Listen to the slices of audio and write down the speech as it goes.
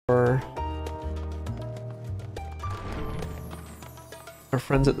our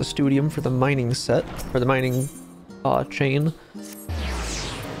friends at the studium for the mining set, or the mining chain.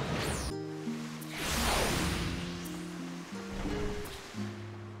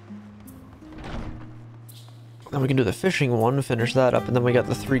 Then we can do the fishing one, finish that up, and then we got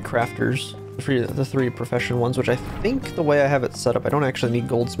the 3 crafters, the three profession ones, which I think the way I have it set up, I don't actually need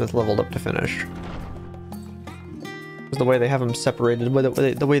goldsmith leveled up to finish. Because the way they have them separated,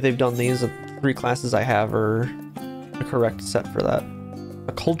 the way they've done these, the 3 classes I have are the correct set for that.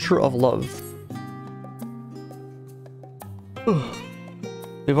 A culture of love.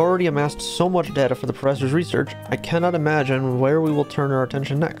 We've already amassed so much data for the professor's research, I cannot imagine where we will turn our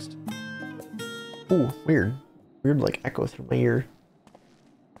attention next. Ooh, weird. Weird, like, echo through my ear.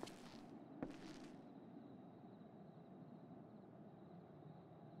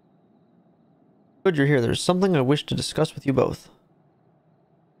 Good you're here. There's something I wish to discuss with you both.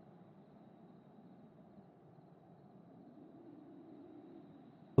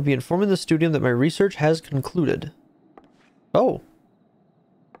 I'll be informing the studium that my research has concluded. Oh.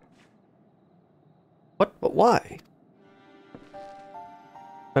 What? But why?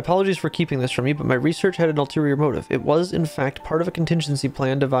 My apologies for keeping this from you, but my research had an ulterior motive. It was, in fact, part of a contingency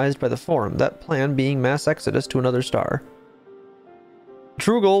plan devised by the Forum, that plan being mass exodus to another star. The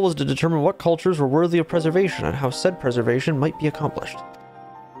true goal was to determine what cultures were worthy of preservation and how said preservation might be accomplished.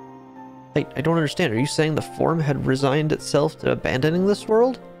 I don't understand. Are you saying the Forum had resigned itself to abandoning this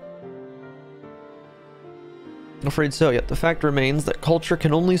world? I'm afraid so, yet the fact remains that culture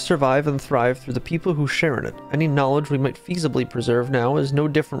can only survive and thrive through the people who share in it. Any knowledge we might feasibly preserve now is no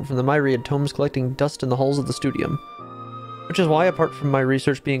different from the myriad tomes collecting dust in the halls of the studium. Which is why, apart from my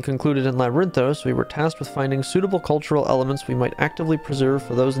research being concluded in Labyrinthos, we were tasked with finding suitable cultural elements we might actively preserve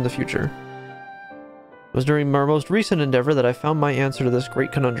for those in the future. It was during our most recent endeavor that I found my answer to this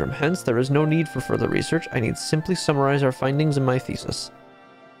great conundrum. Hence, there is no need for further research. I need simply summarize our findings in my thesis.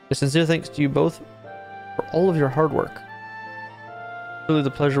 A sincere thanks to you both for all of your hard work. Truly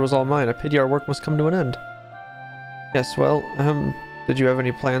the pleasure was all mine. I pity our work must come to an end. Yes, well, did you have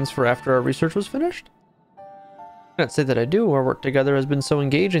any plans for after our research was finished? I cannot say that I do. Our work together has been so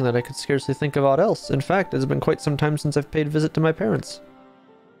engaging that I could scarcely think of aught else. In fact, it has been quite some time since I've paid a visit to my parents.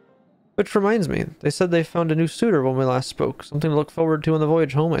 Which reminds me, they said they found a new suitor when we last spoke. Something to look forward to on the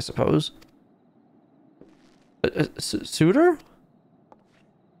voyage home, I suppose. Suitor?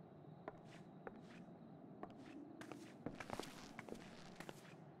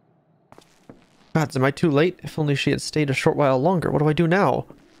 Gods, am I too late? If only she had stayed a short while longer. What do I do now?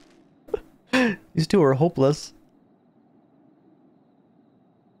 These two are hopeless.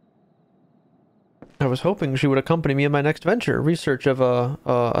 I was hoping she would accompany me in my next venture, research of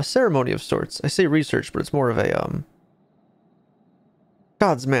a ceremony of sorts. I say research, but it's more of a,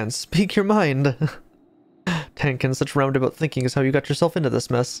 Gods, man, speak your mind. Tankin, such roundabout thinking is how you got yourself into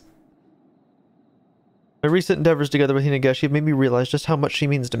this mess. My recent endeavors together with Hinageshi have made me realize just how much she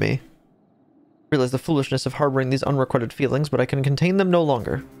means to me. I realize the foolishness of harboring these unrequited feelings, but I can contain them no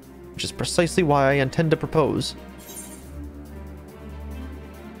longer, which is precisely why I intend to propose.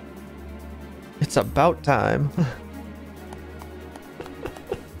 It's about time.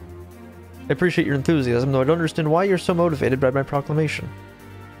 I appreciate your enthusiasm, though I don't understand why you're so motivated by my proclamation.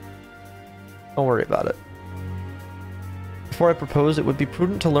 Don't worry about it. Before I propose, it would be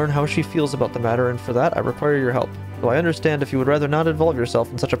prudent to learn how she feels about the matter, and for that I require your help, though I understand if you would rather not involve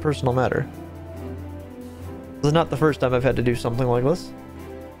yourself in such a personal matter. This is not the first time I've had to do something like this.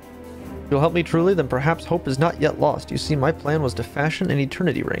 If you'll help me truly, then perhaps hope is not yet lost. You see, my plan was to fashion an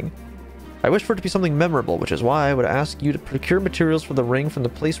eternity ring. I wish for it to be something memorable, which is why I would ask you to procure materials for the ring from the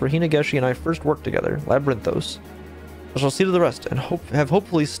place where Hinageshi and I first worked together, Labyrinthos. I shall see to the rest, and have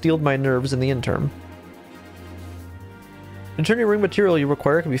hopefully steeled my nerves in the interim. The eternity ring material you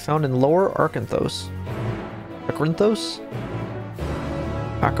require can be found in Lower Arkanthos. Arkanthos?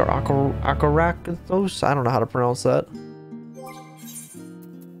 Akarakanthos? I don't know how to pronounce that.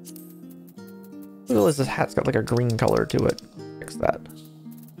 I realize this hat's got like a green color to it. Fix that.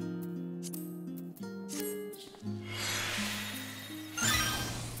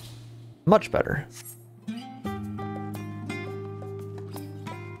 Much better.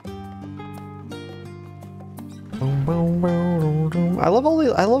 I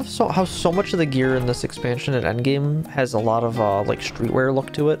love how so much of the gear in this expansion at Endgame has a lot of like streetwear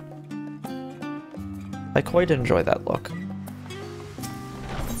look to it. I quite enjoy that look.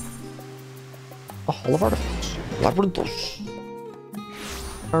 A Hall of Artifacts. Labyrinthos.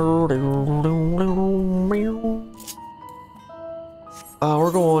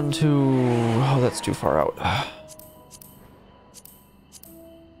 We're going to... Oh, that's too far out.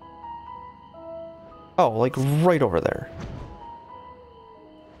 Oh, like right over there.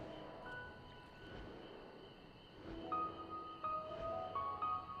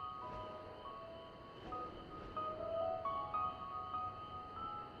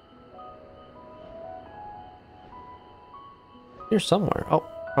 Here somewhere. Oh,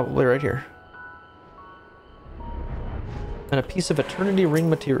 probably right here. And a piece of Eternity Ring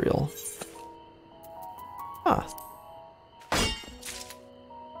material. Ah.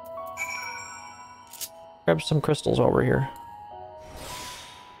 Grab some crystals while we're here.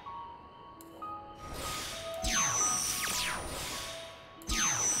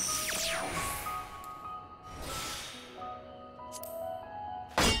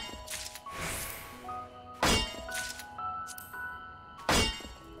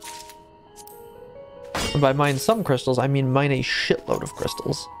 And by mine some crystals, I mean mine a shitload of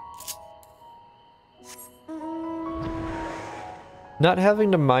crystals. Not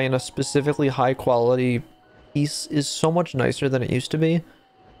having to mine a specifically high quality piece is so much nicer than it used to be.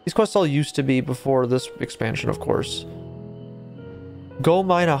 These quests all used to be before this expansion, of course. Go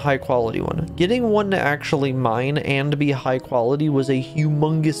mine a high quality one. Getting one to actually mine and be high quality was a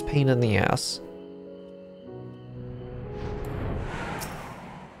humongous pain in the ass.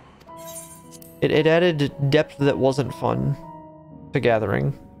 It added depth that wasn't fun to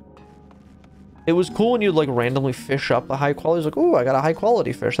gathering. It was cool when you'd like randomly fish up a high quality. It was like, ooh, I got a high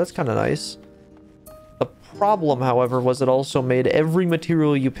quality fish. That's kind of nice. The problem, however, was it also made every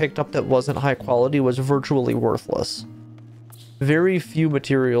material you picked up that wasn't high quality was virtually worthless. Very few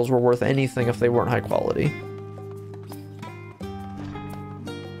materials were worth anything if they weren't high quality.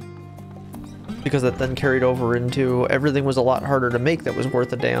 Because that then carried over into everything was a lot harder to make that was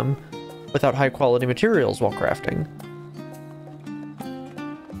worth a damn without high quality materials while crafting.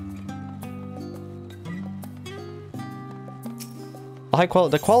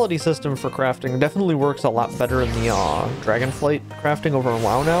 The quality system for crafting definitely works a lot better in the Dragonflight crafting over in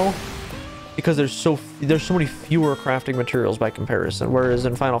WoW now, because there's so many fewer crafting materials by comparison, whereas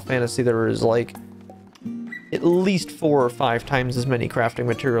in Final Fantasy there is like at least 4 or 5 times as many crafting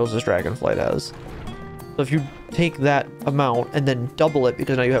materials as Dragonflight has. So if you take that amount and then double it,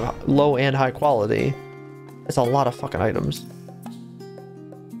 because now you have low and high quality, it's a lot of fucking items.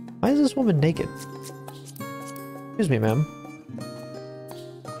 Why is this woman naked? Excuse me, ma'am.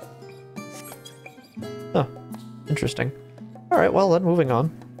 Huh. Interesting. Alright, well then, moving on.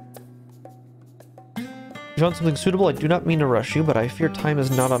 If you want something suitable, I do not mean to rush you, but I fear time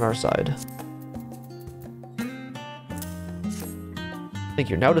is not on our side. Thank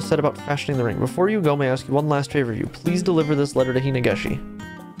you. Now to set about fashioning the ring. Before you go, may I ask you one last favor of you? Please deliver this letter to Hinageshi.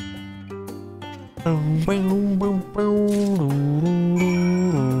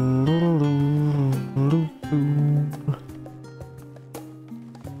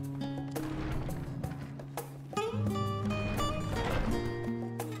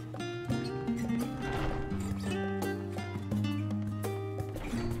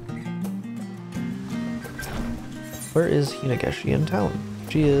 Where is Hinageshi in town?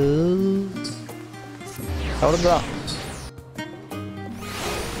 She is out of the house.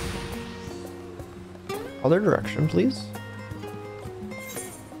 Other direction, please.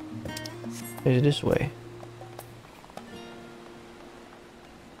 Is this way?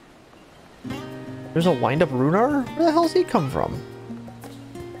 There's a wind-up Runar? Where the hell's he come from?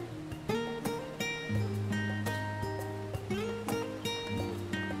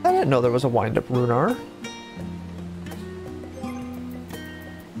 I didn't know there was a wind-up Runar.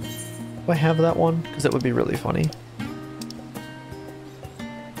 Do I have that one? Because that would be really funny.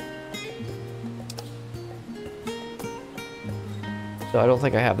 So I don't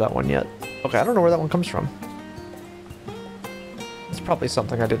think I have that one yet. Okay, I don't know where that one comes from. It's probably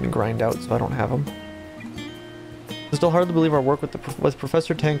something I didn't grind out, so I don't have them. It's still hard to believe our work with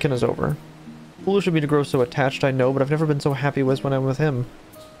Professor Tankin is over. Foolish of me to grow so attached, I know, but I've never been so happy as when I'm with him.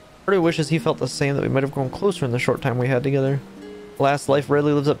 Part of me wishes he felt the same, that we might have grown closer in the short time we had together. Alas, life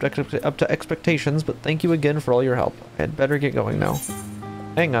rarely lives up to expectations, but thank you again for all your help. I had better get going now.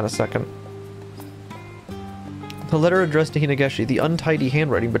 Hang on a second. The letter addressed to Hinageshi, the untidy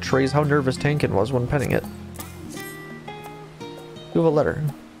handwriting betrays how nervous Tankin was when penning it. You have a letter.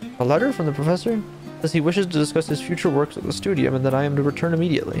 A letter from the professor? Says he wishes to discuss his future works at the studium and that I am to return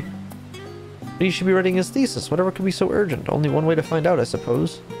immediately. But he should be writing his thesis. Whatever could be so urgent? Only one way to find out, I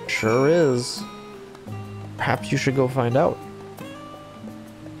suppose. Sure is. Perhaps you should go find out.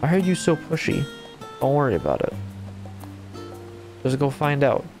 Why are you so pushy? Don't worry about it. Just go find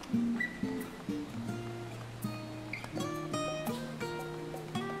out.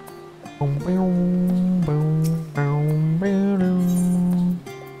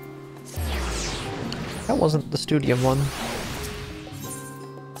 That wasn't the Studium one.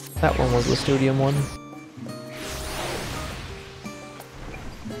 That one was the Studium one.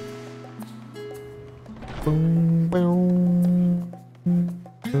 Boom, boom.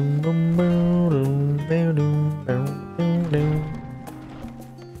 Boom, boom, boom, boom, boom, boom, boom, boom.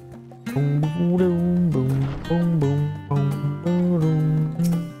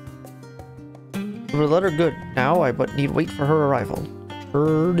 my butt need wait for her arrival.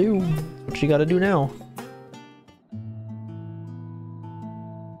 Her do. What she gotta do now.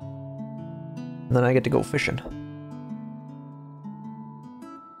 And then I get to go fishing.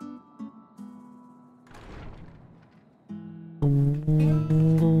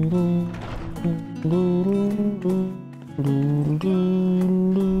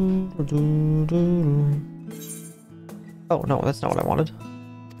 Oh, no, that's not what I wanted.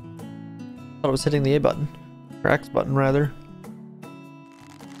 I thought I was hitting the A button. Or X button, rather.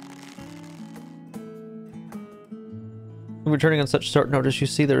 Returning on such short notice, you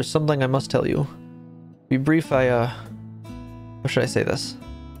see there is something I must tell you. To be brief, how should I say this?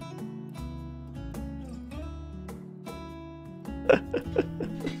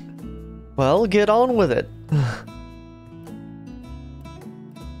 Well, get on with it.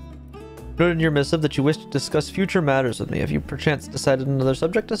 Noted in your missive that you wish to discuss future matters with me. Have you perchance decided another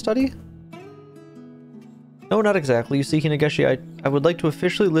subject to study? No, not exactly. You see, Hinegeshi, I would like to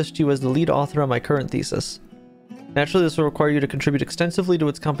officially list you as the lead author on my current thesis. Naturally, this will require you to contribute extensively to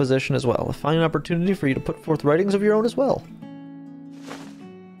its composition as well. A fine opportunity for you to put forth writings of your own as well.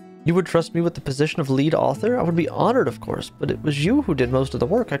 You would trust me with the position of lead author? I would be honored, of course, but it was you who did most of the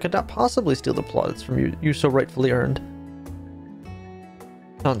work. I could not possibly steal the plaudits from you so rightfully earned.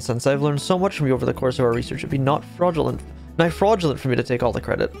 Nonsense. I've learned so much from you over the course of our research. It'd be not fraudulent for me to take all the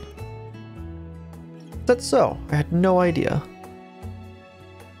credit. That's so. I had no idea.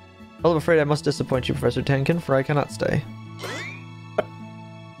 Well, I'm afraid I must disappoint you, Professor Tenkin, for I cannot stay. What?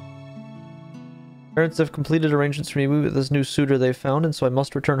 Parents have completed arrangements for me with this new suitor they've found, and so I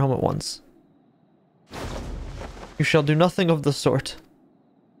must return home at once. You shall do nothing of the sort.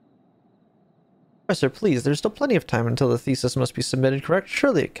 Professor, please, there's still plenty of time until the thesis must be submitted, correct?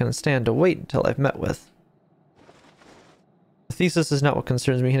 Surely it can stand to wait until I've met with. The thesis is not what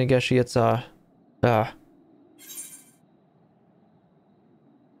concerns me, Hinegeshi. It's,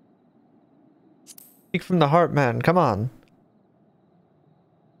 Speak from the heart, man. Come on.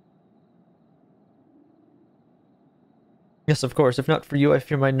 Yes, of course. If not for you, I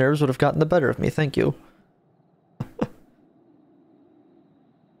fear my nerves would have gotten the better of me. Thank you.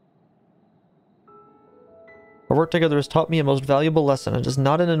 Our work together has taught me a most valuable lesson. It is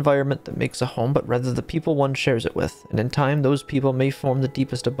not an environment that makes a home, but rather the people one shares it with. And in time, those people may form the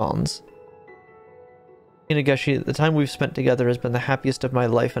deepest of bonds. Hinegeshi, the time we've spent together has been the happiest of my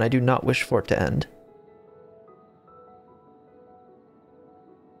life, and I do not wish for it to end.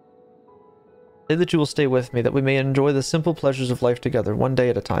 Say that you will stay with me, that we may enjoy the simple pleasures of life together, one day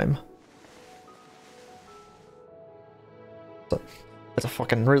at a time. That's a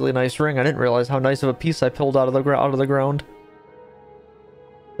fucking really nice ring. I didn't realize how nice of a piece I pulled out of the ground.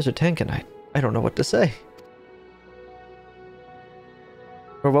 Mr. Tenkin, I don't know what to say.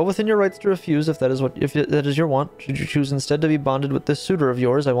 You're well within your rights to refuse if that is your want. Should you choose instead to be bonded with this suitor of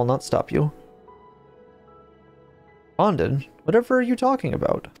yours, I will not stop you. Bonded? Whatever are you talking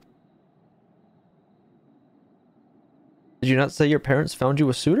about? Did you not say your parents found you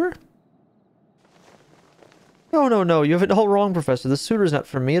a suitor? No, you have it all wrong, Professor. The suitor's not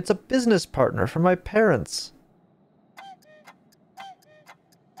for me, it's a business partner for my parents.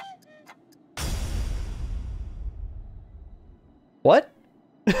 What?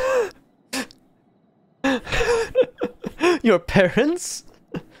 Your parents?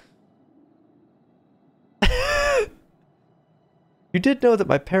 You did know that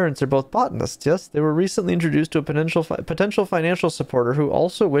my parents are both botanists, yes? They were recently introduced to a potential financial supporter who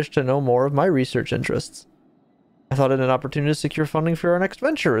also wished to know more of my research interests. I thought it an opportunity to secure funding for our next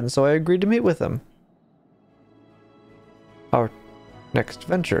venture, and so I agreed to meet with them. Our next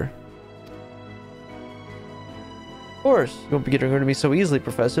venture? Of course, you won't be getting rid of me so easily,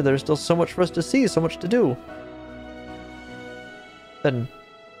 Professor. There's still so much for us to see, so much to do. Then,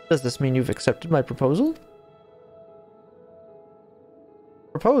 does this mean you've accepted my proposal?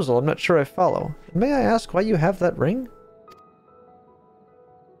 Proposal? I'm not sure I follow. May I ask why you have that ring?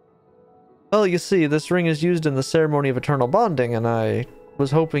 Well, you see, this ring is used in the ceremony of eternal bonding, and I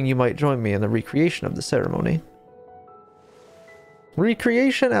was hoping you might join me in the recreation of the ceremony.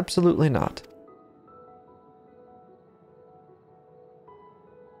 Recreation? Absolutely not.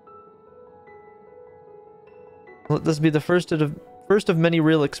 Let this be the first of many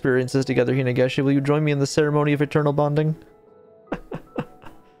real experiences together, Hinegeshi. Will you join me in the ceremony of eternal bonding?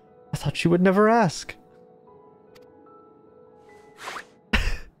 I thought you would never ask.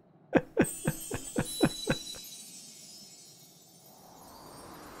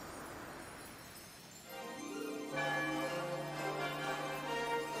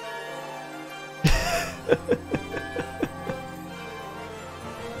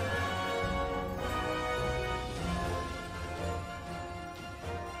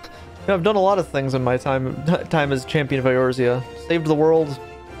 know, I've done a lot of things in my time as champion of Eorzea. Saved the world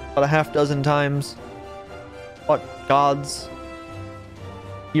about a half dozen times. Fought gods,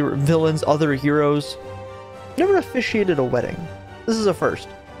 villains, other heroes. Never officiated a wedding. This is a first.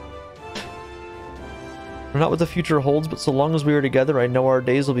 Not what the future holds, but so long as we are together, I know our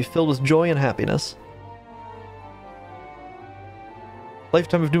days will be filled with joy and happiness.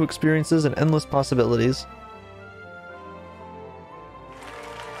 Lifetime of new experiences and endless possibilities.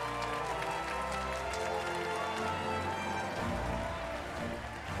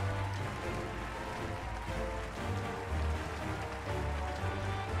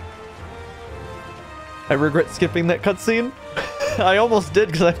 I regret skipping that cutscene. I almost did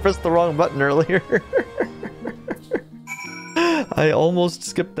because I pressed the wrong button earlier. I almost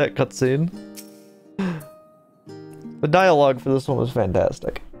skipped that cutscene. The dialogue for this one was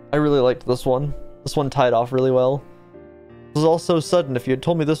fantastic. I really liked this one. This one tied off really well. It was all so sudden. If you had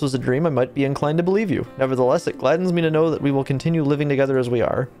told me this was a dream, I might be inclined to believe you. Nevertheless, it gladdens me to know that we will continue living together as we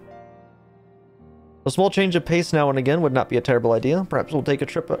are. A small change of pace now and again would not be a terrible idea. Perhaps we'll take a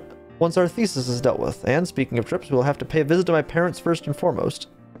trip once our thesis is dealt with. And speaking of trips, we'll have to pay a visit to my parents first and foremost.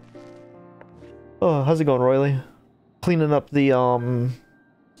 Oh, how's it going, Royley? Cleaning up the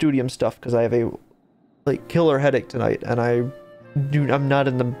studium stuff because I have a killer headache tonight, and I'm not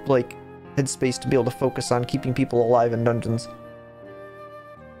in the headspace to be able to focus on keeping people alive in dungeons.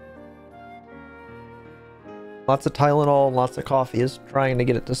 Lots of Tylenol and lots of coffee is trying to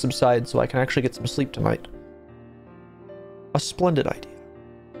get it to subside so I can actually get some sleep tonight. A splendid idea.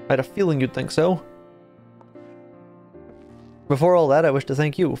 I had a feeling you'd think so. Before all that, I wish to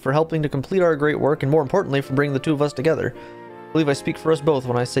thank you for helping to complete our great work, and more importantly, for bringing the two of us together. I believe I speak for us both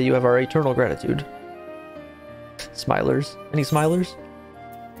when I say you have our eternal gratitude. Smilers. Any smilers?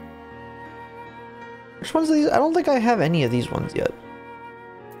 Which ones are these? I don't think I have any of these ones yet.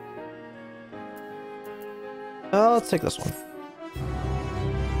 Let's take this one.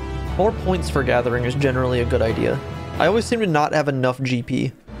 More points for gathering is generally a good idea. I always seem to not have enough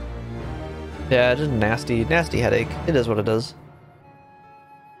GP. Yeah, just nasty headache. It is what it is.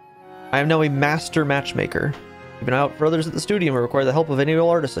 I am now a master matchmaker. Keep an eye out for others at the studio and require the help of any old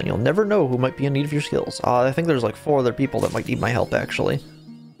artisan. You'll never know who might be in need of your skills. I think there's 4 other people that might need my help, actually.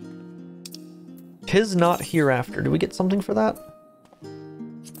 'Tis not hereafter. Do we get something for that?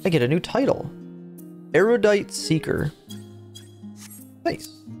 I get a new title. Erudite Seeker. Nice.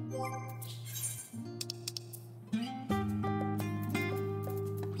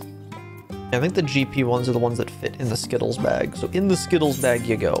 I think the GP ones are the ones that fit in the Skittles bag. So in the Skittles bag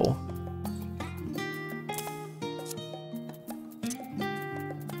you go.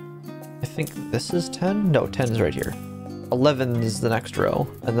 I think this is 10? No, 10 is right here. 11 is the next row.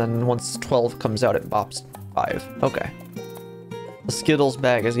 And then once 12 comes out, it bops 5. Okay. The Skittles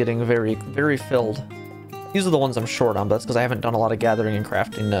bag is getting very, very filled. These are the ones I'm short on, but that's because I haven't done a lot of gathering and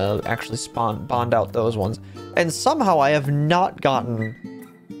crafting to actually bond out those ones. And somehow I have not gotten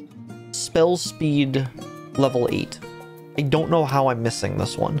spell speed level 8. I don't know how I'm missing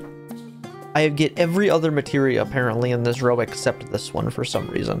this one. I get every other materia apparently in this row except this one for some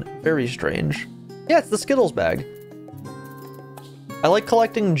reason. Very strange. Yeah, it's the Skittles bag. I like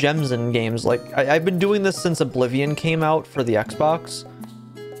collecting gems in games. I've been doing this since Oblivion came out for the Xbox.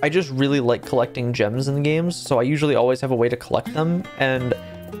 I just really like collecting gems in games, so I usually always have a way to collect them, and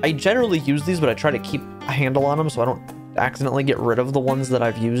I generally use these, but I try to keep a handle on them so I don't accidentally get rid of the ones that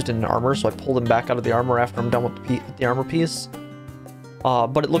I've used in armor, so I pull them back out of the armor after I'm done with the armor piece.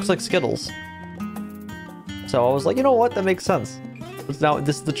 But it looks like Skittles. So I was like, you know what? That makes sense.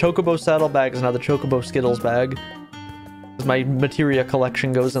 This is the Chocobo saddlebag is now the Chocobo Skittles bag. Because my materia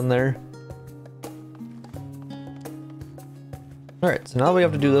collection goes in there. Alright, so now we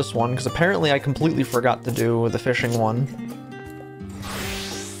have to do this one, because apparently I completely forgot to do the fishing one.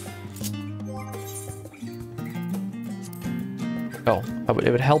 Oh,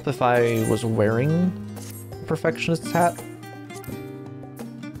 it would help if I was wearing a Perfectionist's hat.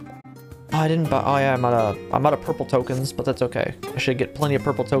 Oh, I didn't buy. Oh yeah, I'm out of purple tokens, but that's okay. I should get plenty of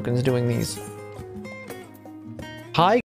purple tokens doing these. Hi.